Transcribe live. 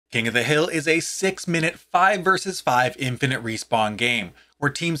King of the Hill is a 6-minute 5 vs 5 infinite respawn game, where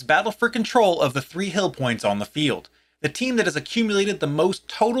teams battle for control of the 3 hill points on the field. The team that has accumulated the most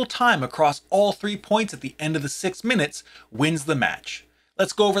total time across all 3 points at the end of the 6 minutes wins the match.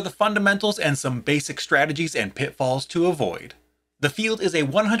 Let's go over the fundamentals and some basic strategies and pitfalls to avoid. The field is a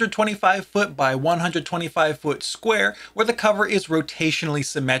 125 foot by 125 foot square where the cover is rotationally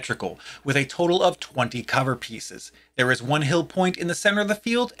symmetrical, with a total of 20 cover pieces. There is 1 hill point in the center of the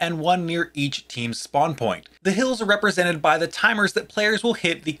field and 1 near each team's spawn point. The hills are represented by the timers that players will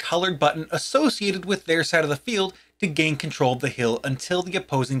hit the colored button associated with their side of the field to gain control of the hill until the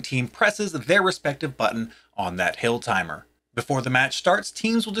opposing team presses their respective button on that hill timer. Before the match starts,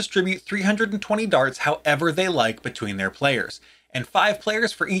 teams will distribute 320 darts however they like between their players, and 5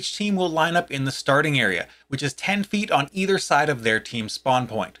 players for each team will line up in the starting area, which is 10 feet on either side of their team's spawn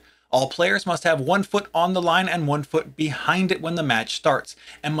point. All players must have 1 foot on the line and 1 foot behind it when the match starts,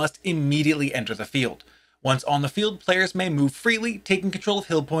 and must immediately enter the field. Once on the field, players may move freely, taking control of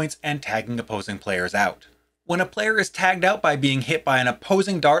hill points and tagging opposing players out. When a player is tagged out by being hit by an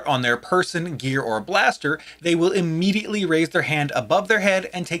opposing dart on their person, gear, or blaster, they will immediately raise their hand above their head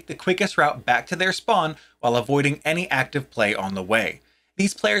and take the quickest route back to their spawn while avoiding any active play on the way.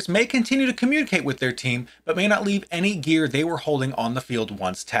 These players may continue to communicate with their team, but may not leave any gear they were holding on the field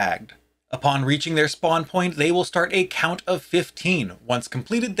once tagged. Upon reaching their spawn point, they will start a count of 15. Once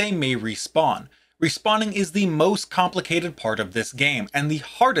completed, they may respawn. Respawning is the most complicated part of this game, and the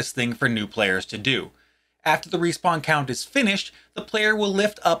hardest thing for new players to do. After the respawn count is finished, the player will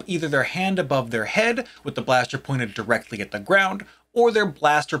lift up either their hand above their head with the blaster pointed directly at the ground, or their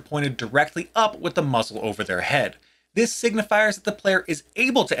blaster pointed directly up with the muzzle over their head. This signifies that the player is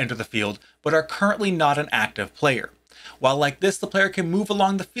able to enter the field, but are currently not an active player. While like this, the player can move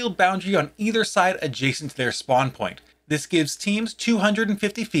along the field boundary on either side adjacent to their spawn point. This gives teams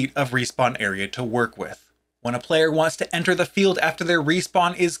 250 feet of respawn area to work with. When a player wants to enter the field after their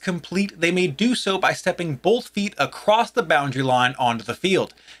respawn is complete, they may do so by stepping both feet across the boundary line onto the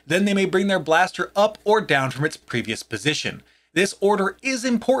field. Then they may bring their blaster up or down from its previous position. This order is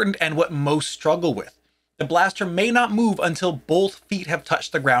important and what most struggle with. The blaster may not move until both feet have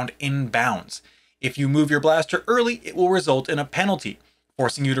touched the ground in bounds. If you move your blaster early, it will result in a penalty,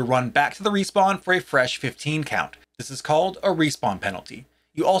 forcing you to run back to the respawn for a fresh 15 count. This is called a respawn penalty.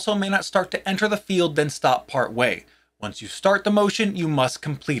 You also may not start to enter the field then stop part way. Once you start the motion, you must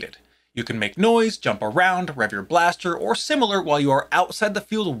complete it. You can make noise, jump around, rev your blaster, or similar while you are outside the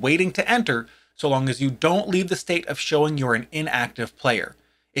field waiting to enter, so long as you don't leave the state of showing you're an inactive player.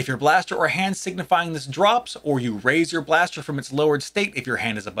 If your blaster or hand signifying this drops, or you raise your blaster from its lowered state if your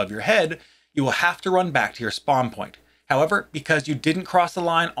hand is above your head, you will have to run back to your spawn point. However, because you didn't cross the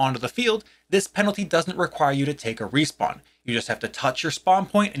line onto the field, this penalty doesn't require you to take a respawn. You just have to touch your spawn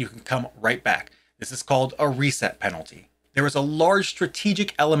point and you can come right back. This is called a reset penalty. There is a large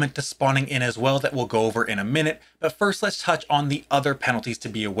strategic element to spawning in as well that we'll go over in a minute, but first let's touch on the other penalties to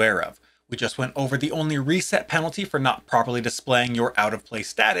be aware of. We just went over the only reset penalty for not properly displaying your out of play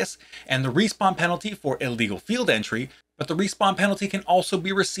status, and the respawn penalty for illegal field entry, but the respawn penalty can also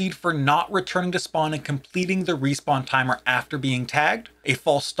be received for not returning to spawn and completing the respawn timer after being tagged, a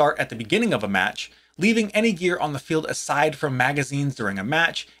false start at the beginning of a match, leaving any gear on the field aside from magazines during a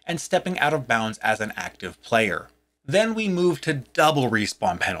match, and stepping out of bounds as an active player. Then we move to double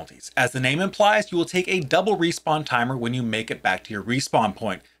respawn penalties. As the name implies, you will take a double respawn timer when you make it back to your respawn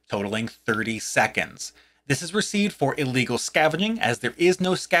point, totaling 30 seconds. This is received for illegal scavenging, as there is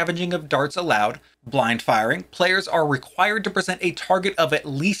no scavenging of darts allowed. Blind firing, players are required to present a target of at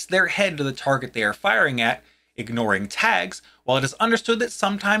least their head to the target they are firing at. Ignoring tags, while it is understood that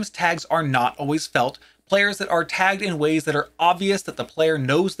sometimes tags are not always felt, players that are tagged in ways that are obvious that the player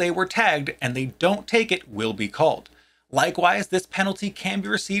knows they were tagged and they don't take it will be called. Likewise, this penalty can be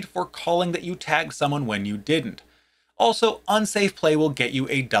received for calling that you tagged someone when you didn't. Also, unsafe play will get you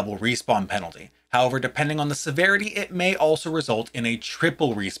a double respawn penalty. However, depending on the severity, it may also result in a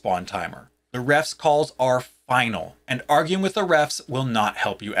triple respawn timer. The refs' calls are final, and arguing with the refs will not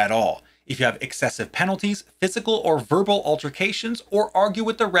help you at all. If you have excessive penalties, physical or verbal altercations, or argue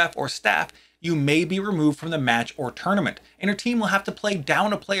with the ref or staff, you may be removed from the match or tournament, and your team will have to play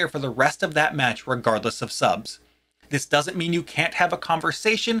down a player for the rest of that match regardless of subs. This doesn't mean you can't have a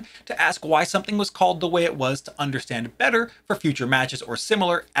conversation to ask why something was called the way it was to understand better for future matches or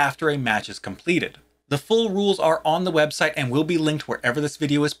similar after a match is completed. The full rules are on the website and will be linked wherever this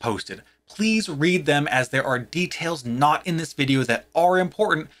video is posted. Please read them, as there are details not in this video that are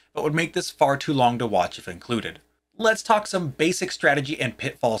important but would make this far too long to watch if included. Let's talk some basic strategy and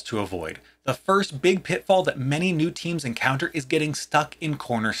pitfalls to avoid. The first big pitfall that many new teams encounter is getting stuck in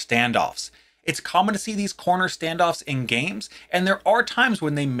corner standoffs. It's common to see these corner standoffs in games, and there are times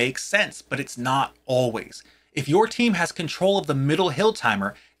when they make sense, but it's not always. If your team has control of the middle hill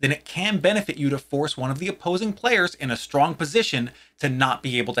timer, then it can benefit you to force one of the opposing players in a strong position to not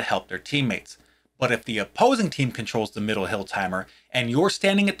be able to help their teammates. But if the opposing team controls the middle hill timer, and you're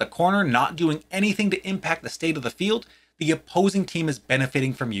standing at the corner not doing anything to impact the state of the field, the opposing team is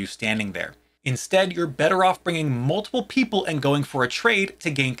benefiting from you standing there. Instead, you're better off bringing multiple people and going for a trade to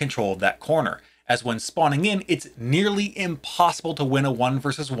gain control of that corner, as when spawning in, it's nearly impossible to win a 1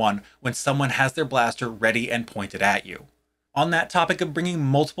 versus 1 when someone has their blaster ready and pointed at you. On that topic of bringing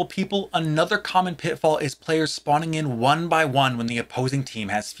multiple people, another common pitfall is players spawning in one by one when the opposing team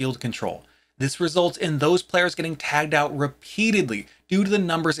has field control. This results in those players getting tagged out repeatedly due to the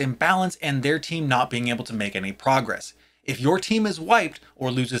numbers imbalance and their team not being able to make any progress. If your team is wiped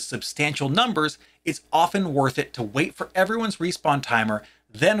or loses substantial numbers, it's often worth it to wait for everyone's respawn timer,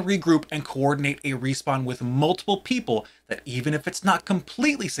 then regroup and coordinate a respawn with multiple people that, even if it's not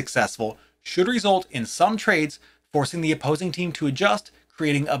completely successful, should result in some trades, forcing the opposing team to adjust,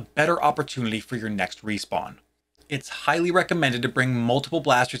 creating a better opportunity for your next respawn. It's highly recommended to bring multiple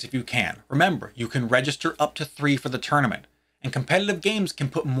blasters if you can. Remember, you can register up to 3 for the tournament. And competitive games can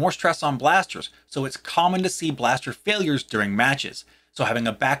put more stress on blasters, so it's common to see blaster failures during matches. So having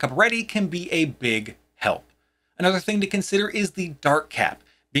a backup ready can be a big help. Another thing to consider is the dart cap.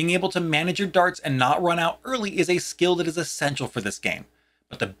 Being able to manage your darts and not run out early is a skill that is essential for this game.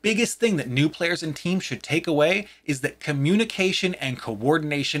 But the biggest thing that new players and teams should take away is that communication and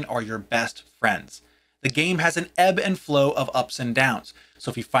coordination are your best friends. The game has an ebb and flow of ups and downs, so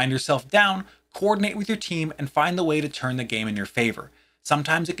if you find yourself down, coordinate with your team and find the way to turn the game in your favor.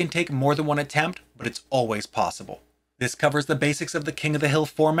 Sometimes it can take more than one attempt, but it's always possible. This covers the basics of the King of the Hill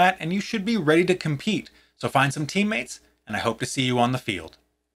format, and you should be ready to compete. So find some teammates, and I hope to see you on the field.